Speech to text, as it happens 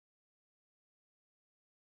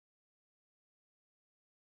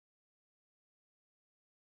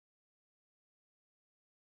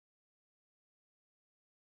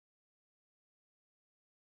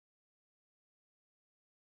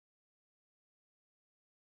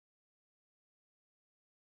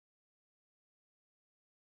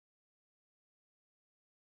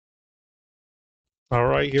All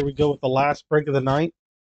right, here we go with the last break of the night.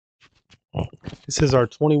 This is our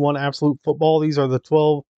 21 Absolute Football. These are the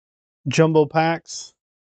 12 jumbo packs.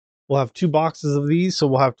 We'll have 2 boxes of these, so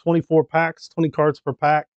we'll have 24 packs, 20 cards per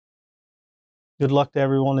pack. Good luck to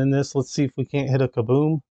everyone in this. Let's see if we can't hit a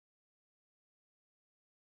kaboom.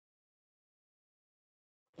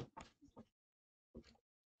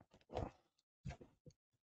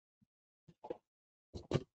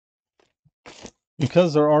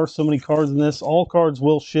 Because there are so many cards in this, all cards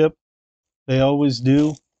will ship. They always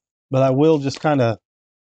do. But I will just kind of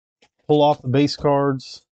pull off the base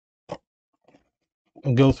cards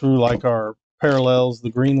and go through like our parallels,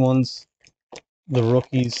 the green ones, the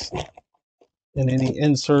rookies, and any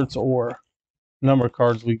inserts or number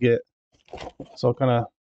cards we get. So I'll kind of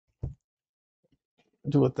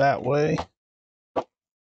do it that way.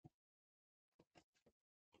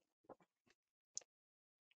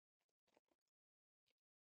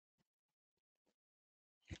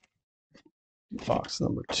 Box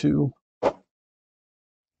number 2. Good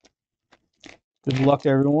luck,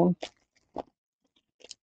 everyone.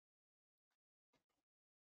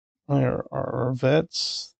 There are our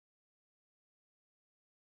vets.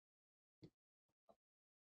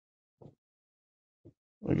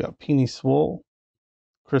 We got Penny Swole,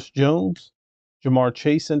 Chris Jones, Jamar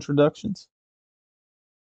Chase introductions,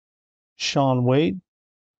 Sean Wade,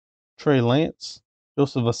 Trey Lance,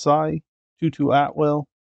 Joseph Asai, Tutu Atwell,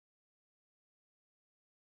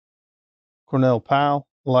 Cornell Powell,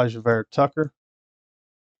 Elijah Vera Tucker.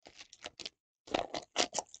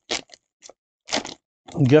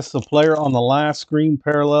 Guess the player on the last screen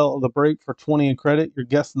parallel of the break for 20 in credit. You're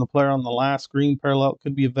guessing the player on the last screen parallel.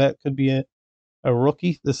 Could be a vet, could be a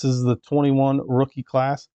rookie. This is the 21 rookie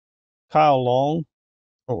class. Kyle Long.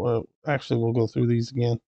 Oh, actually, we'll go through these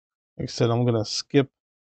again. Like I said, I'm going to skip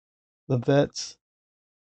the vets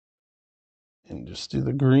and just do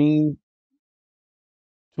the green.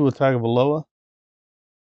 Tua Tagovailoa.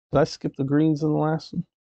 Did I skip the greens in the last one?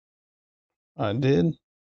 I did.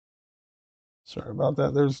 Sorry about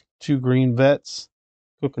that. There's 2 green vets.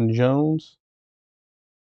 Cook and Jones.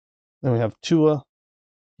 Then we have Tua,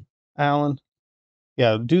 Allen.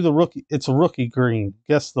 Yeah, do the rookie. It's a rookie green.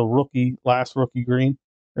 Guess the last rookie green.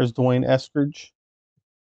 There's Dwayne Eskridge.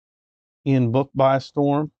 Ian Book by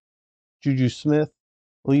Storm. Juju Smith.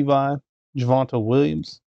 Levi. Javonte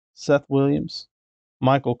Williams. Seth Williams.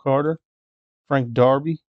 Michael Carter. Frank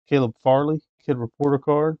Darby. Caleb Farley. Kid Reporter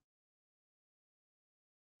card.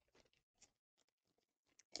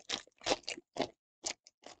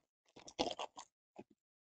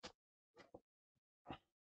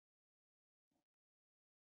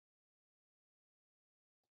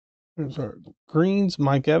 There's our greens.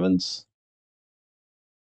 Mike Evans.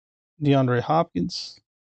 DeAndre Hopkins.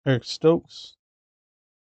 Eric Stokes.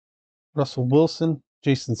 Russell Wilson.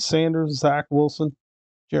 Jason Sanders. Zach Wilson.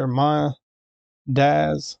 Jeremiah.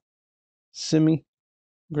 Daz. Simi.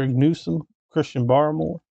 Greg Newsome. Christian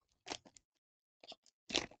Barmore.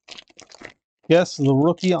 Guess the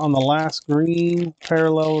rookie on the last green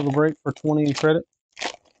parallel of the break for 20 in credit.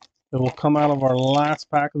 It will come out of our last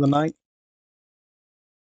pack of the night.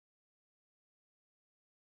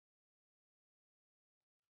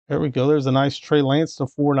 There we go. There's a nice Trey Lance to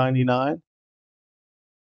 $4.99.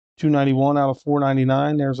 291 out of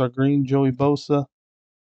 499. There's our green Joey Bosa,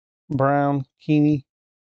 Brown, Keeney.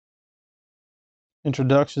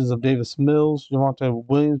 Introductions of Davis Mills, Javonte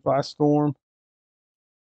Williams by Storm,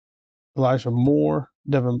 Elijah Moore,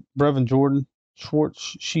 Brevin Jordan,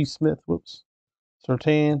 Schwartz, Shee Smith,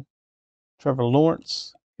 Surtain, Trevor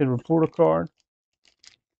Lawrence, Kid Reporter card.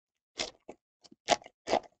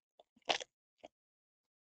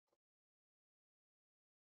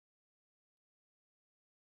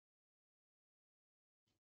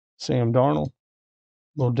 Sam Darnold,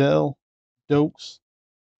 Modell, Dokes,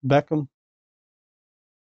 Beckham,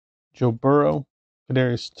 Joe Burrow,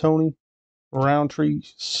 Kadarius Toney, Roundtree,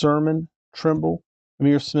 Sermon, Trimble,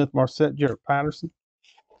 Amir Smith, Marset, Jarrett Patterson.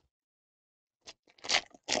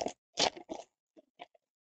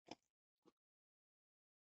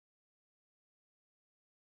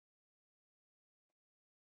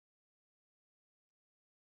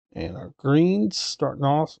 And our greens, starting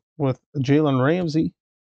off with Jalen Ramsey,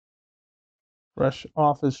 fresh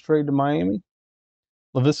off his trade to Miami.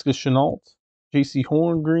 Laviska Shenault, J.C.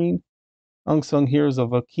 Horn green, unsung heroes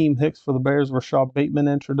of Akeem Hicks for the Bears, Rashad Bateman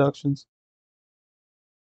introductions.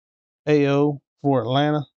 AO for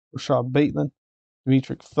Atlanta, Rashad Bateman,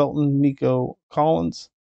 Demetric Felton, Nico Collins,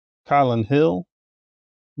 Kylan Hill,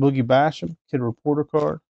 Boogie Basham, Kid Reporter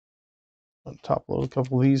card. I'll top load a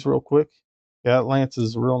couple of these real quick. Yeah, that Lance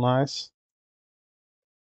is real nice.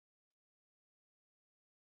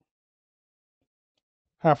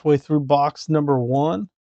 Halfway through box number 1.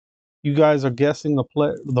 You guys are guessing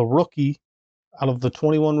the rookie out of the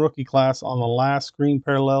 21 rookie class on the last screen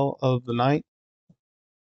parallel of the night.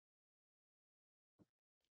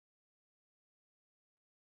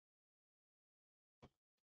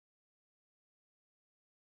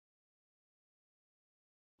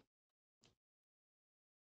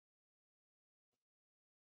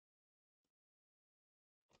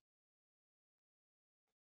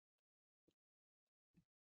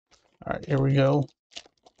 All right, here we go.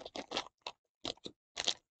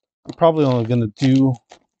 I'm probably only going to do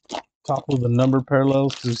top of the number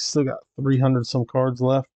parallels because we still got 300 some cards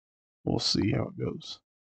left. We'll see how it goes.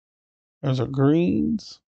 There's our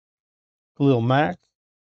greens. Khalil Mack,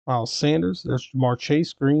 Miles Sanders. There's Jamar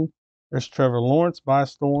Chase green. There's Trevor Lawrence by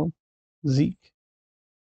storm. Zeke.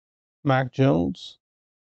 Mac Jones.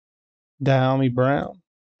 Diami Brown.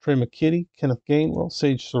 Trey McKitty. Kenneth Gainwell.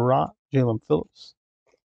 Sage Surratt. Jalen Phillips.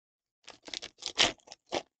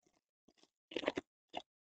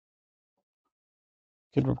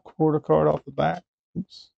 Kid recorder card off the back.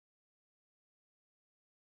 Oops.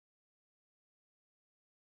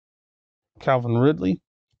 Calvin Ridley.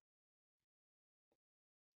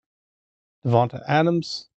 Devonta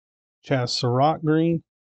Adams. Chaz Surratt green.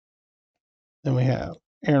 Then we have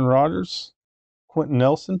Aaron Rodgers. Quentin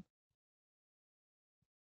Nelson.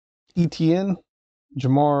 ETN.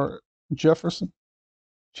 Jamar Jefferson.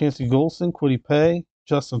 Chancey Golston. Kwity Paye.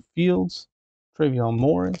 Justin Fields. Travion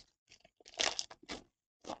Moore.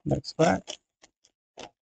 Next back.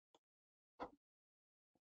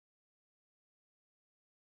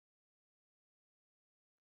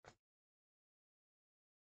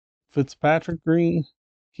 Fitzpatrick green.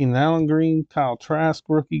 Keenan Allen green. Kyle Trask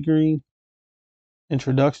rookie green.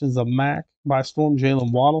 Introductions of Mac by storm.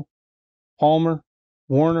 Jalen Waddle. Palmer.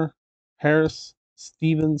 Warner. Harris.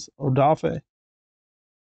 Stevens. Odafe.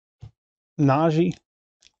 Najee.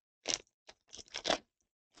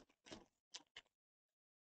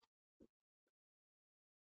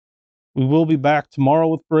 We will be back tomorrow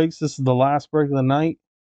with breaks. This is the last break of the night.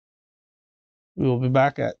 We will be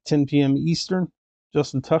back at 10 p.m. Eastern.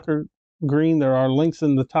 Justin Tucker green. There are links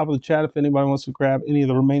in the top of the chat if anybody wants to grab any of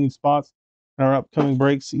the remaining spots in our upcoming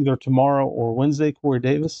breaks, either tomorrow or Wednesday. Corey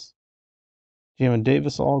Davis. Jamin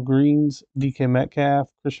Davis, all greens. DK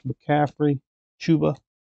Metcalf. Christian McCaffrey. Chuba.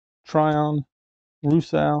 Tryon.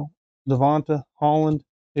 Rusau. Devonta. Holland.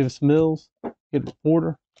 Davis Mills. Kid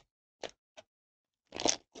Reporter.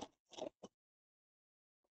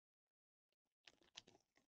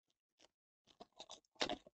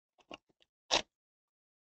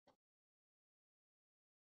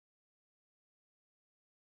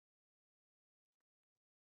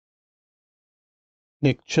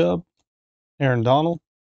 Nick Chubb. Aaron Donald.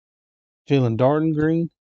 Jalen Darden green.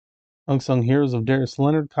 Unsung Heroes of Darius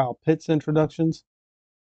Leonard. Kyle Pitts introductions.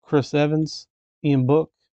 Chris Evans. Ian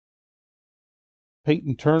Book.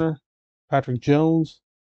 Peyton Turner. Patrick Jones.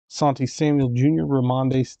 Santi Samuel Jr.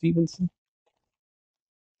 Ramondre Stevenson.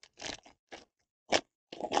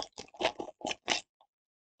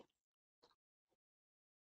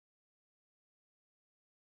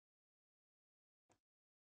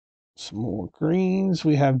 Some more greens.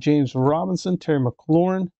 We have James Robinson, Terry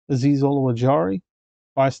McLaurin, Azeez Oluwajari,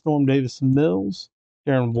 by storm Davis Mills,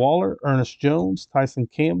 Darren Waller, Ernest Jones, Tyson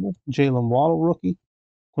Campbell, Jalen Waddle rookie,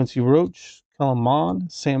 Quincy Roach, Kellen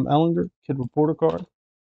Mond, Sam Ellinger, Kid Reporter card.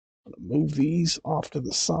 I'm going to move these off to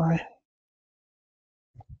the side.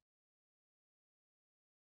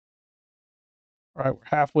 All right, we're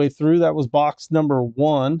halfway through. That was box number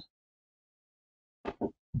 1.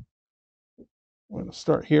 We're going to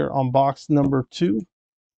start here on box number 2.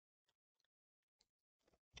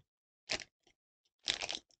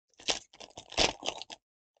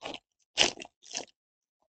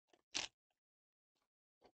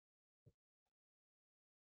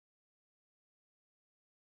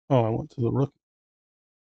 Oh, I went to the rookie.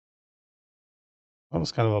 That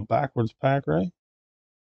was kind of a backwards pack, right?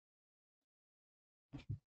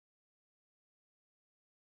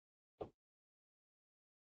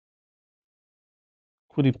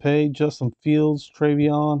 Kwity Paye, Justin Fields,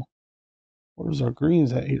 Travion. Where's our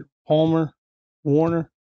greens at here? Palmer,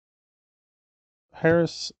 Warner,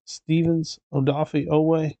 Harris, Stevens, Odafe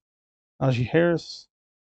Owe, Najee Harris.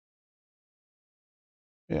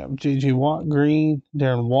 Yeah, J.J. Watt green,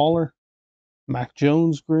 Darren Waller, Mac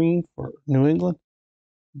Jones green for New England,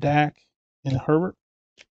 Dak, and Herbert.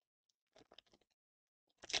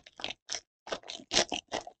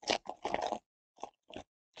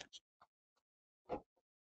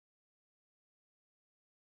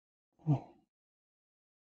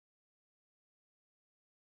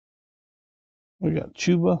 We got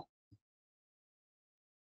Chuba,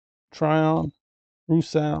 Tryon,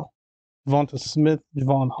 Rousseau, Devonta Smith,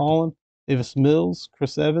 Javon Holland, Davis Mills,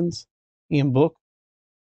 Chris Evans, Ian Book.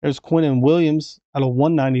 There's Quinnen Williams out of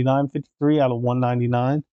 199, 53 out of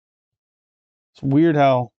 199. It's weird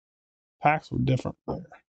how packs were different there.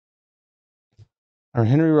 Our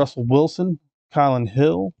Henry Russell Wilson, Kylan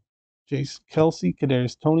Hill, Jason Kelsey,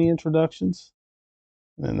 Kadarius Toney introductions.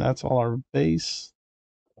 And that's all our base.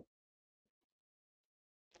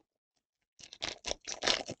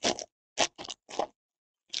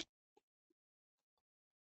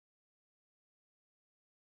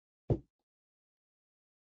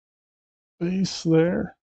 Base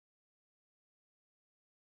there.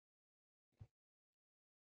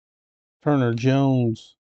 Turner,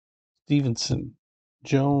 Jones, Stevenson,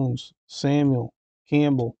 Jones, Samuel,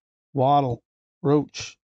 Campbell, Waddle,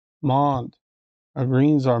 Roach, Mond. Our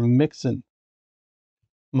greens are Mixon,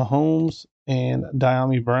 Mahomes, and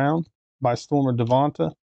Diami Brown. By Stormer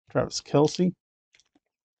Devonta, Travis Kelsey.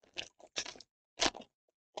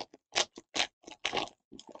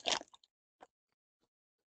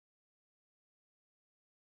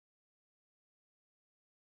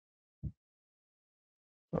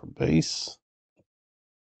 Our base.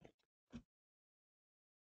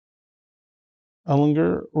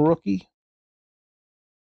 Ellinger, rookie.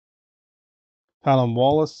 Tylan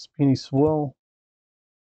Wallace, Penny Sewell,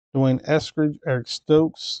 Dwayne Eskridge, Eric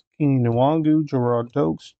Stokes, Keeney Nwangu, Gerard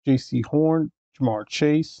Dokes, J.C. Horn, Jamar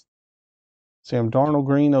Chase, Sam Darnold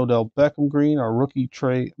green, Odell Beckham green, our rookie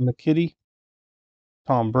Trey McKitty,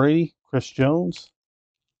 Tom Brady, Chris Jones.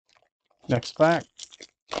 Next pack.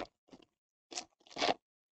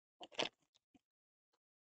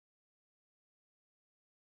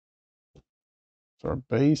 It's our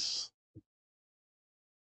base.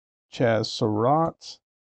 Chaz Surratt,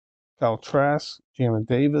 Kyle Trask, Jamin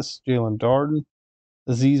Davis, Jalen Darden,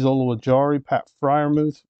 Azeez Oluwajari, Pat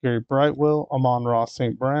Fryermuth, Gary Brightwell, Amon-Ra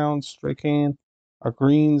St. Brown, Strahan. Our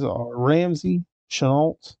greens are Ramsey,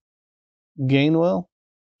 Chenault, Gainwell,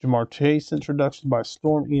 Jamar Chase introduction by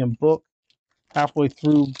Storm, Ian Book. Halfway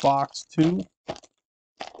through box 2.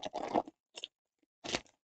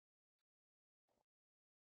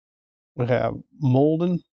 We have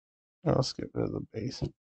Molden. Oh, let's get rid of the base.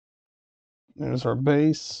 There's our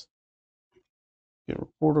base. Get a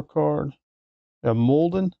reporter card. We have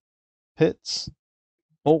Molden, Pitts,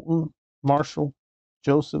 Bolton, Marshall,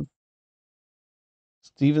 Joseph,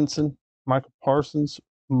 Stevenson, Michael Parsons,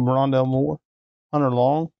 Rondell Moore, Hunter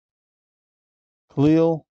Long,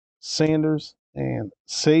 Khalil, Sanders, and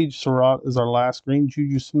Sage Surratt is our last green.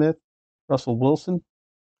 Juju Smith, Russell Wilson.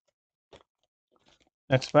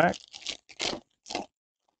 Next pack.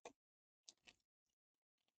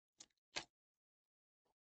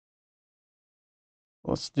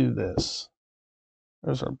 Let's do this.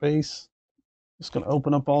 There's our base. Just going to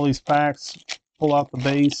open up all these packs, pull out the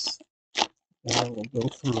base, and then we'll go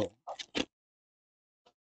through them.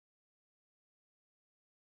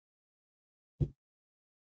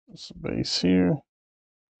 That's the base here.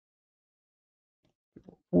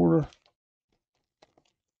 Order.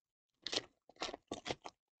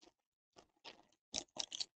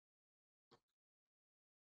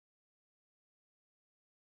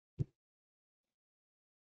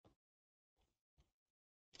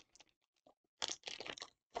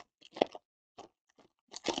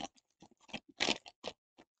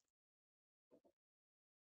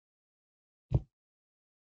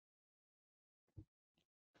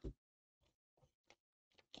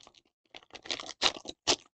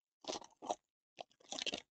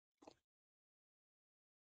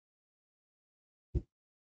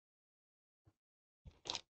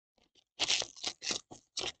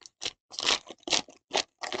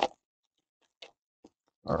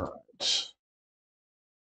 All right.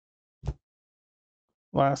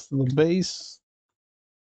 Last of the base.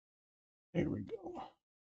 Here we go.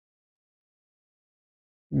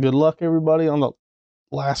 Good luck, everybody, on the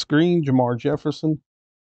last green. Jamar Jefferson,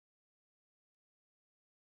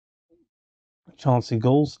 Chauncey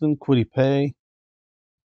Golston, Kwity Paye,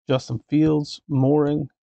 Justin Fields, Mooring,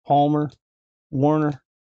 Palmer, Warner,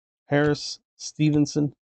 Harris,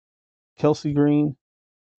 Stevenson, Kelsey Green,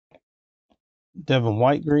 Devin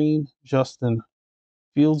White Green, Justin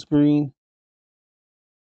Fields Green.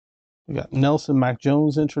 We got Nelson, Mac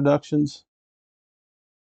Jones introductions.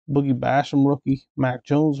 Boogie Basham rookie, Mac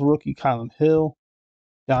Jones rookie, Kylan Hill,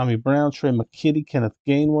 Diami Brown, Trey McKitty, Kenneth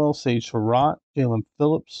Gainwell, Sage Surratt, Jalen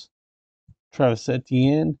Phillips, Travis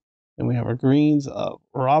Etienne. Then we have our greens of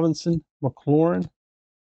Robinson, McLaurin,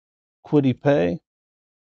 Kwity Paye,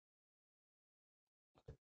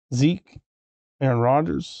 Zeke, Aaron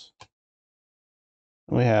Rodgers,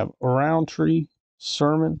 We have Roundtree,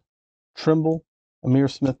 Sermon, Trimble, Amir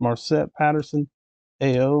Smith-Marset, Patterson,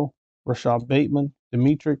 A.O., Rashad Bateman,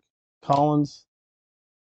 Demetric, Collins.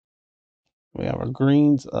 We have our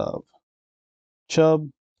greens of Chubb,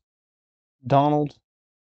 Donald,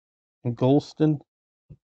 and Golston.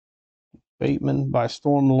 Bateman by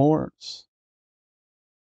Storm Lawrence.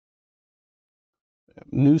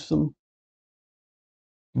 Newsom,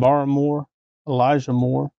 Barmore, Elijah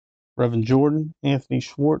Moore, Reverend Jordan, Anthony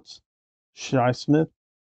Schwartz, Shi Smith,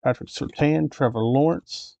 Patrick Surtain, Trevor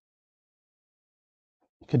Lawrence,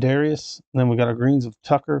 Kadarius. And then we got our greens of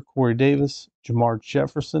Tucker, Corey Davis, Jamar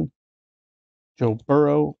Jefferson, Joe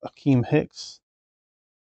Burrow, Akeem Hicks,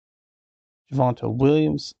 Javonte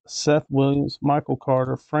Williams, Seth Williams, Michael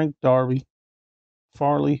Carter, Frank Darby,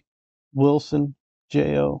 Farley, Wilson,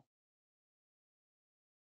 J.O.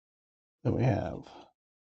 Then we have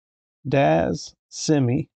Daz,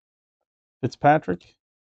 Simi, Fitzpatrick,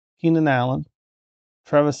 Keenan Allen,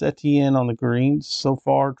 Travis Etienne on the greens. So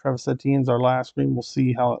far, Travis Etienne's our last green. We'll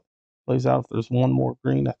see how it plays out. If there's one more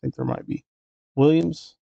green, I think there might be.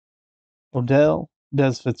 Williams, Odell,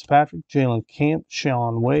 Des Fitzpatrick, Jalen Camp,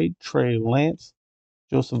 Sean Wade, Trey Lance,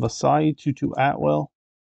 Joseph Asai, Tutu Atwell.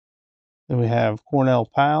 Then we have Cornell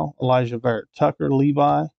Powell, Elijah Barrett Tucker,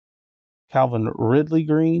 Levi, Calvin Ridley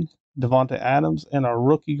green, Devonta Adams, and our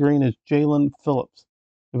rookie green is Jalen Phillips.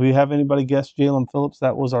 If we have anybody guess Jalen Phillips,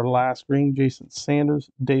 that was our last green. Jason Sanders,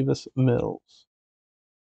 Davis Mills.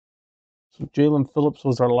 So Jalen Phillips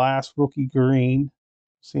was our last rookie green.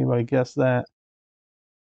 See anybody guess that.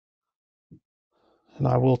 And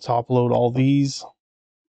I will top load all these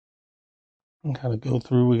and kind of go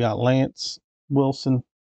through. We got Lance, Wilson,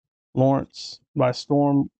 Lawrence by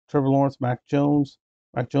Storm, Trevor Lawrence, Mac Jones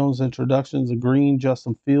introductions, a green,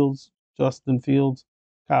 Justin Fields,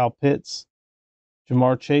 Kyle Pitts,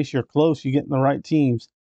 Jamar Chase. You're close. You're getting the right teams.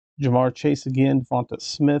 Jamar Chase again, Devonta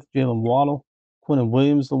Smith, Jalen Waddle, Quinnen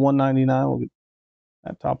Williams, the 199. We'll get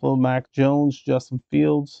that top load. Mac Jones, Justin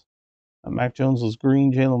Fields. Mac Jones was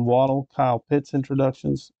green, Jalen Waddle, Kyle Pitts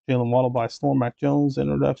introductions, Jalen Waddle by Storm, Mac Jones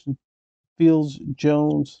introduction, Fields,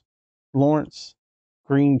 Jones, Lawrence,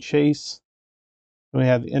 Green, Chase. Then we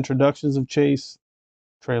have the introductions of Chase,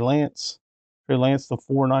 Trey Lance the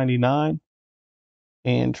 499,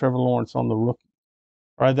 and Trevor Lawrence on the rookie.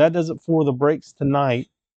 All right, that does it for the breaks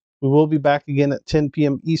tonight. We will be back again at 10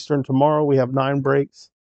 p.m. Eastern tomorrow. We have 9 breaks.